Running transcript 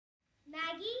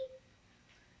Maggie?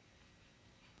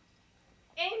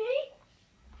 Amy?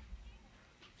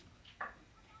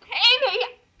 Amy!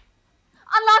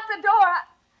 Unlock the door.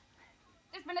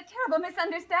 There's been a terrible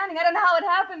misunderstanding. I don't know how it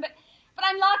happened, but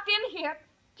I'm locked in here.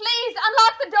 Please,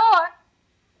 unlock the door.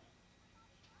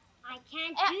 I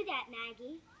can't do that,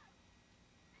 Maggie.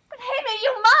 But Amy,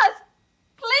 you must.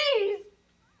 Please.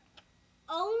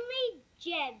 Only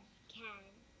Jeb can.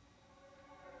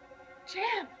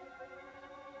 Jeb?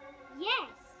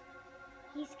 Yes.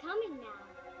 He's coming now.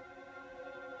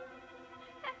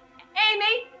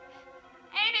 Amy!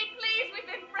 Amy, please, we've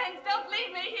been friends. Don't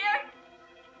leave me here.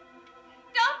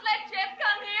 Don't let Jeb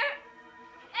come here.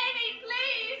 Amy,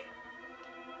 please.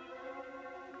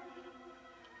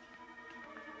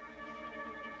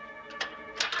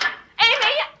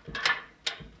 Amy!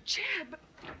 Jeb.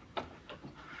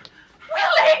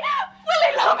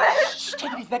 Willie Lopez! Shh,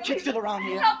 take it easy. That kid's still around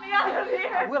here. Help me out of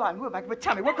here. I will, Maggie, but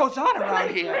tell me, what goes on around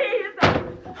here? Please.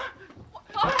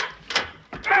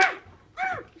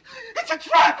 It's a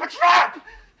trap! A trap!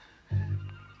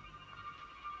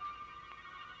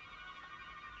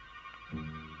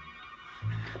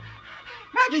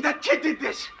 Maggie, that kid did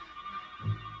this!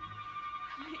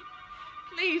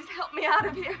 Please help me out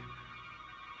of here.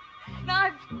 Now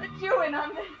I've let you in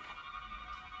on this.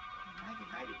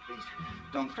 Maggie, please.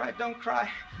 Don't cry.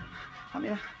 I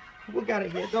mean, we'll get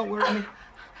it here. Don't worry. I mean,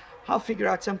 I'll figure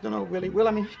out something. Oh, Willie will.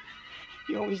 I mean,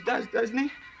 he always does, doesn't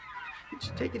he?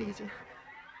 Just take it easy.